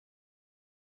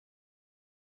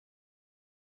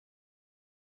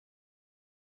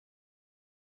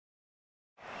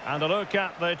And a look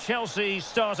at the Chelsea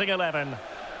starting 11.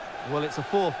 Well, it's a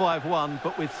 4-5-1,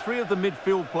 but with three of the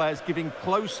midfield players giving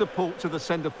close support to the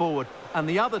centre-forward, and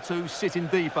the other two sitting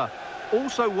deeper.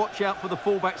 Also watch out for the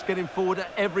fullbacks getting forward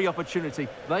at every opportunity.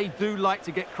 They do like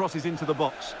to get crosses into the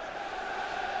box.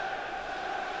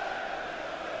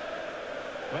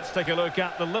 Let's take a look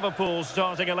at the Liverpool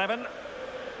starting 11.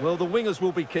 Well, the wingers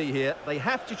will be key here. They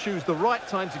have to choose the right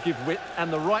time to give width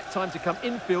and the right time to come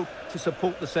infield to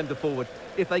support the centre-forward.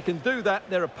 If they can do that,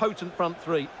 they're a potent front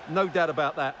three. No doubt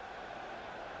about that.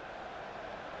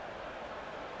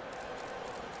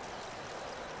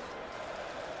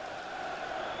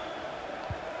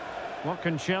 What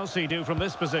can Chelsea do from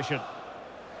this position?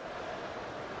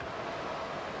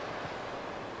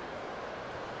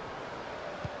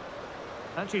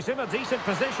 And she's in a decent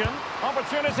position.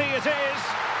 Opportunity it is.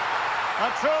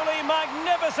 A truly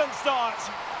magnificent start.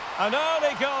 An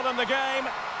early goal in the game.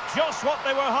 Just what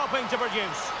they were hoping to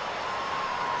produce.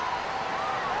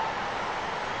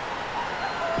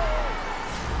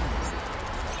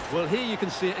 Well, here you can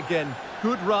see it again.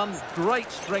 Good run, great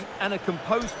strength, and a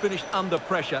composed finish under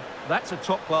pressure. That's a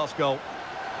top-class goal.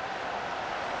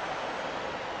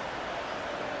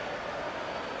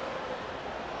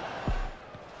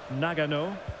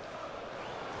 Nagano.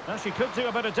 Now she could do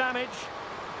a bit of damage.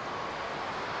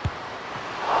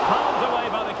 Pulled away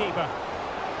by the keeper.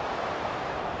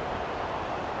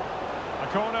 A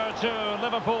corner to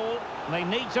Liverpool. They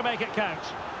need to make it count.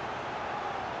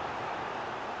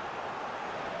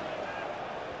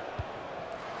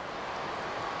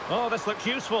 Oh, this looks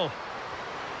useful.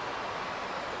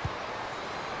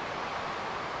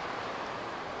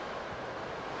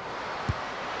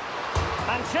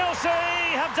 And Chelsea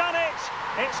have done it.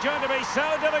 It's going to be so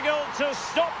difficult to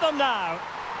stop them now.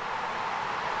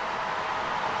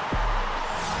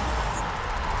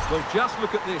 Well, just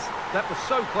look at this. That was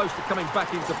so close to coming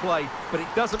back into play, but it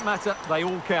doesn't matter. They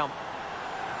all count.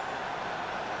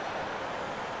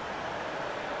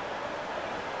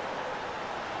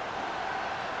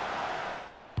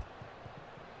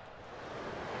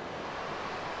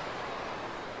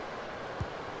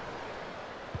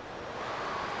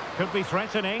 Could be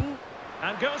threatening.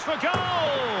 And goes for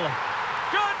goal!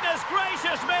 Goodness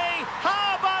gracious me!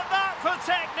 How about that for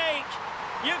technique?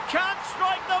 You can't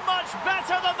strike them much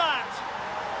better than that!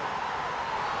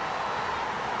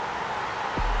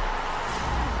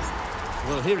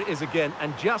 Well, here it is again,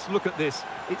 and just look at this.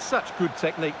 It's such good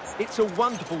technique. It's a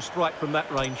wonderful strike from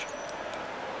that range.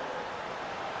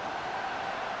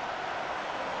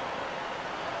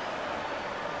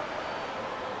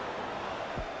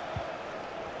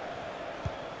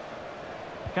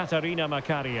 Katarina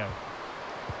Macario.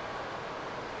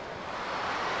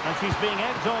 And she's being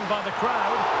egged on by the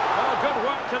crowd. Oh, good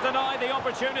work to deny the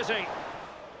opportunity.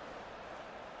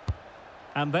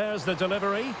 And there's the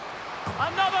delivery.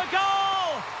 Another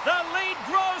goal! The lead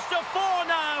grows to 4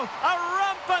 now. A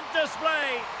rampant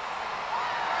display.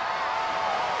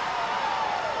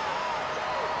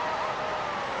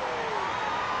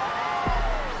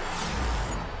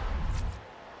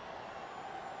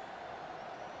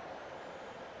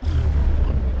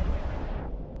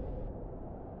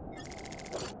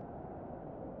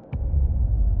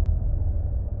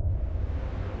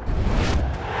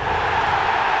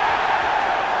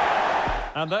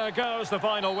 And there goes the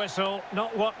final whistle.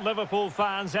 Not what Liverpool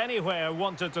fans anywhere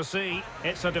wanted to see.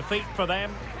 It's a defeat for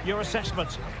them. Your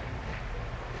assessment?